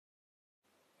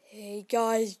Hey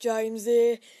guys, James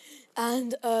here,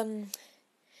 and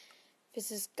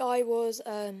this is SkyWars.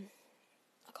 I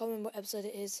can't remember what episode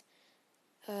it is.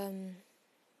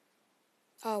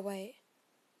 Oh wait.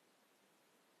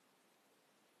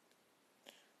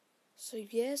 So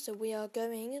we are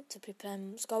going to prepare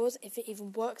SkyWars if it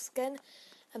even works again.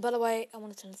 And by the way, I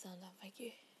want to turn the sound down. Thank you.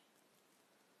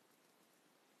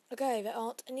 Okay, there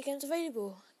aren't any games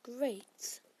available.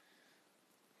 Great.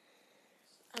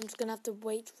 I'm just gonna have to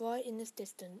wait right in this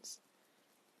distance.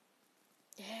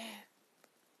 Yeah.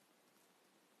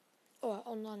 Alright,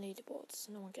 online leaderboards.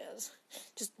 No one cares.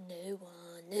 Just no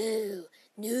one. No.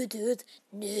 No, dude.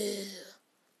 No.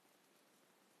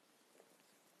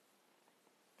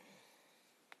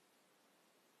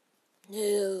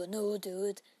 No,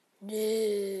 dude. No.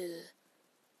 There's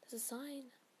a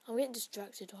sign. I'm getting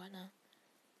distracted right now.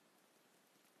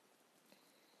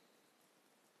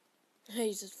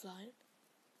 He's just flying.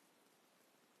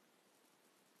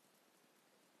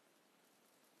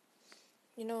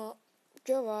 You know what?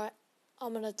 You're right.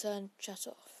 I'm gonna turn chat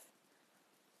off.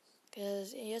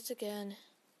 Because, yet again,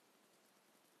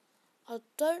 I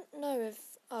don't know if...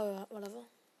 Alright, whatever.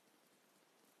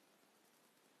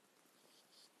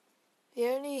 The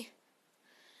only...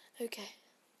 Okay.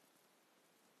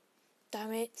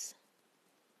 Damn it.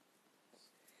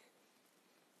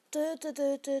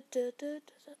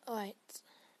 Alright.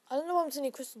 I don't know why I'm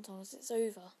singing Christmas songs. It's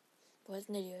over. Well, it's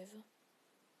nearly over.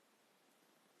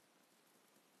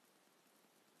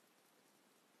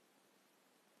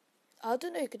 I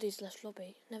don't know who could do slash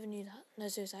lobby. Never knew that. No,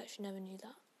 seriously, I actually never knew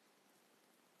that.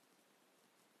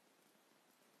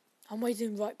 I'm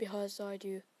waiting right beside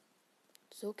you.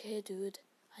 It's okay, dude.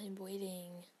 I'm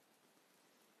waiting.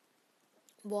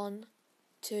 1,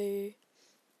 2,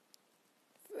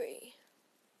 3.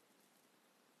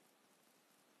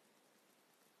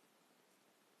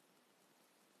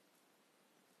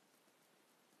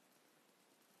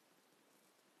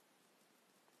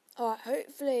 Alright,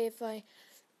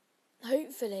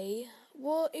 hopefully,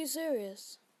 what, are you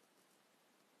serious?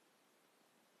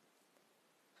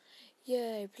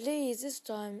 Yay, please, this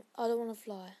time, I don't want to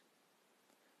fly.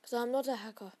 Because I'm not a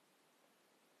hacker.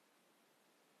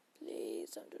 Please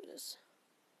don't do this.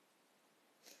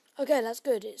 Okay, that's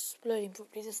good, it's exploding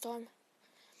properly this time.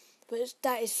 But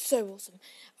that is so awesome.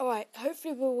 Alright,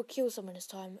 hopefully we will kill someone this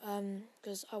time,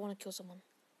 because I want to kill someone.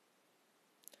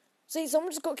 See,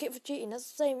 someone just got kicked for cheating.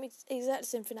 That's the exact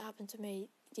same thing that happened to me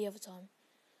the other time.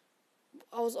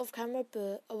 I was off camera,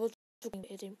 but I was talking, but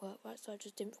it didn't work right, so I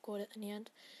just didn't record it in the end.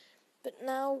 But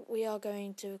now we are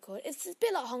going to record. It's a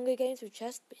bit like Hunger Games with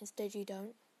chess, but instead you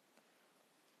don't.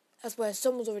 That's where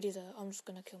someone's already there. I'm just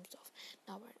going to kill myself.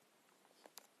 Now, right.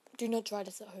 Do not try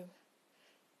this at home.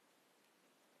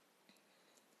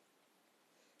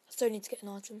 I still need to get an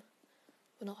item.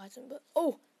 Well, not item, but...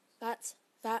 Oh! That.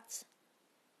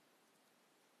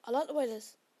 I like the way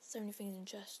there's so many things in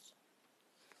chests.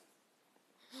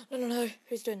 No.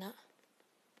 Who's doing that?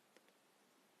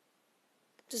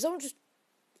 Did someone just...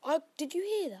 Did you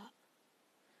hear that?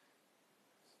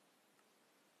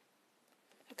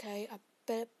 Okay, I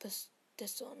better put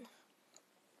this on.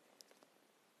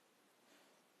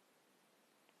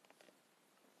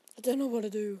 I don't know what to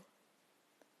do.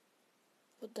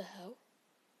 What the hell?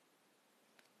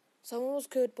 Someone was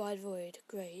killed by Void.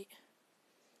 Great.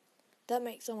 That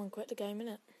makes someone quit the game,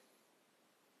 innit?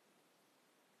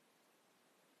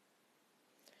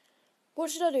 What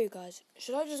should I do, guys?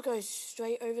 Should I just go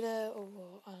straight over there, or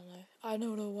what? I don't know. I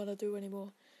don't know what to do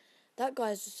anymore. That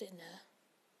guy's just sitting there.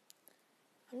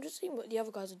 I'm just seeing what the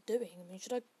other guys are doing. I mean,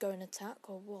 should I go and attack,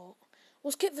 or what?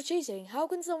 What's Kit for cheating? How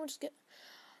can someone just get...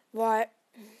 Right.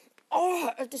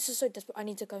 Oh, this is so desperate. I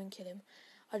need to go and kill him.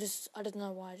 I don't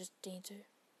know why. I just need to.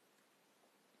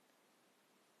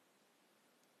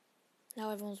 Now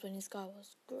everyone's winning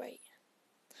SkyWars. Great.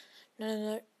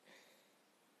 No.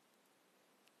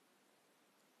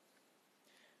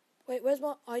 Wait, where's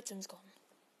my items gone?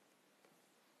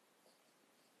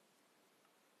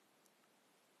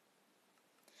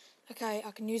 Okay,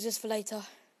 I can use this for later.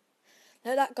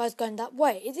 No, that guy's going that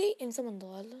way. Is he in someone's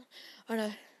island? Oh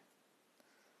no.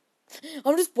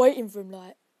 I'm just waiting for him,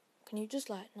 like. Can you just,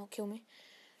 like, not kill me?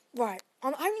 Right. I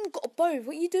haven't even got a bow.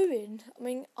 What are you doing? I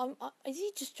mean, is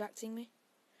he distracting me?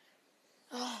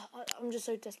 I'm just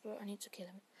so desperate. I need to kill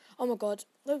him. Oh my god.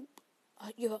 No,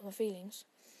 you hurt my feelings.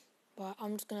 Right,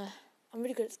 I'm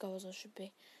really good at SkyWars, I should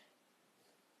be.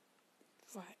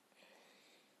 Right.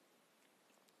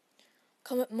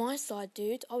 Come at my side,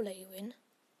 dude. I'll let you in.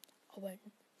 I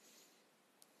won't.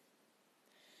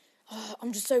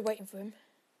 I'm just so waiting for him.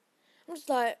 I'm just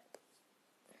like...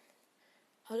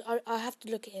 I have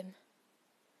to look at him.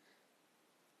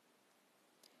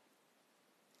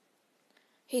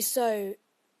 He's so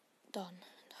done,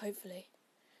 hopefully.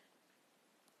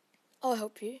 I'll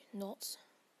help you, not.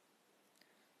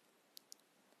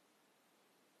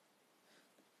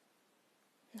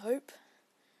 Nope.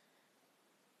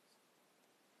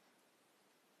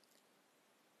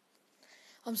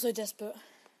 I'm so desperate.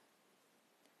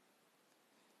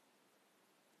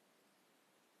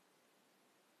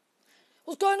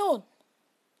 What's going on?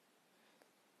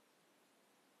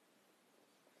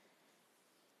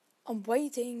 I'm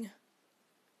waiting.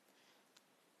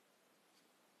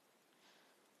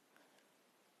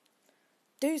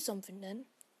 Do something then.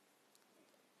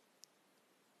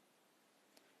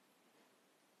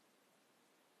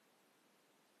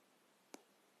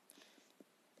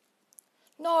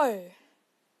 No.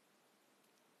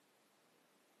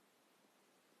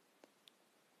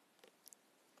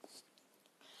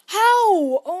 How?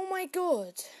 Oh my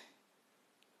god.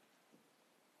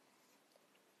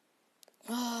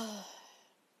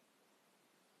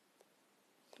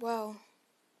 Well.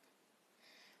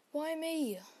 Why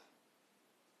me?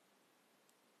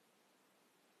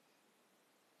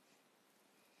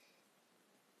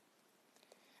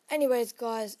 Anyways,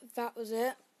 guys, that was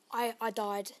it. I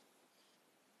died.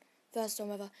 First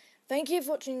time ever. Thank you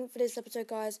for watching for this episode,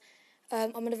 guys.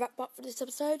 I'm going to wrap up for this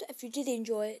episode. If you did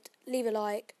enjoy it, leave a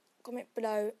like, comment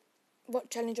below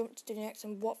what challenge you want to do next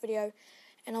and what video,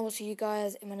 and I will see you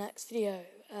guys in my next video.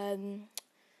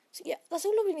 So yeah, that's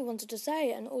all I really wanted to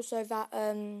say, and also that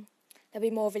there'll be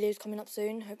more videos coming up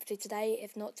soon, hopefully today,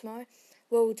 if not tomorrow.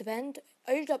 Will depend.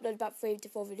 I usually upload about 3 to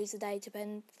 4 videos a day,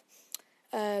 depends.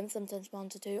 Sometimes 1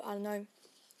 to 2, I don't know.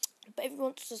 But if you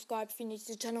want to subscribe, if you're new to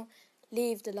the channel,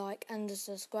 leave the like and the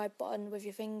subscribe button with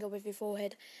your finger, with your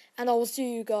forehead. And I will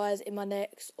see you guys in my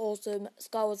next awesome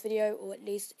SkyWars video, or at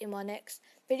least in my next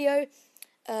video.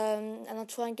 And I'll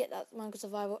try and get that Manga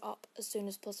Survival up as soon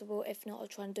as possible. If not, I'll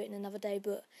try and do it in another day.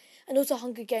 And also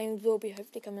Hunger Games will be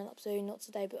hopefully coming up soon. Not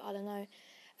today, but I don't know.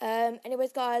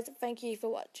 Anyways, guys, thank you for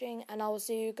watching, and I will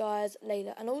see you guys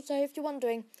later. And also, if you're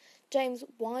wondering, James,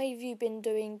 why have you been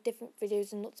doing different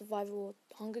videos and not survival or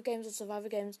Hunger Games or survival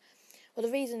games? Well,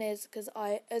 the reason is because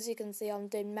as you can see, I'm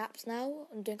doing maps now.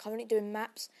 I'm currently doing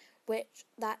maps, which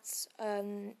that's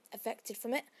affected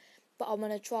from it. But I'm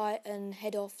gonna try and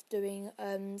head off doing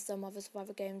some other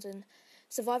survival games and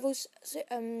survival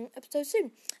episodes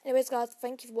soon. Anyways, guys,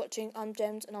 thank you for watching. I'm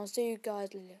James, and I'll see you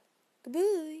guys later.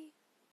 Goodbye.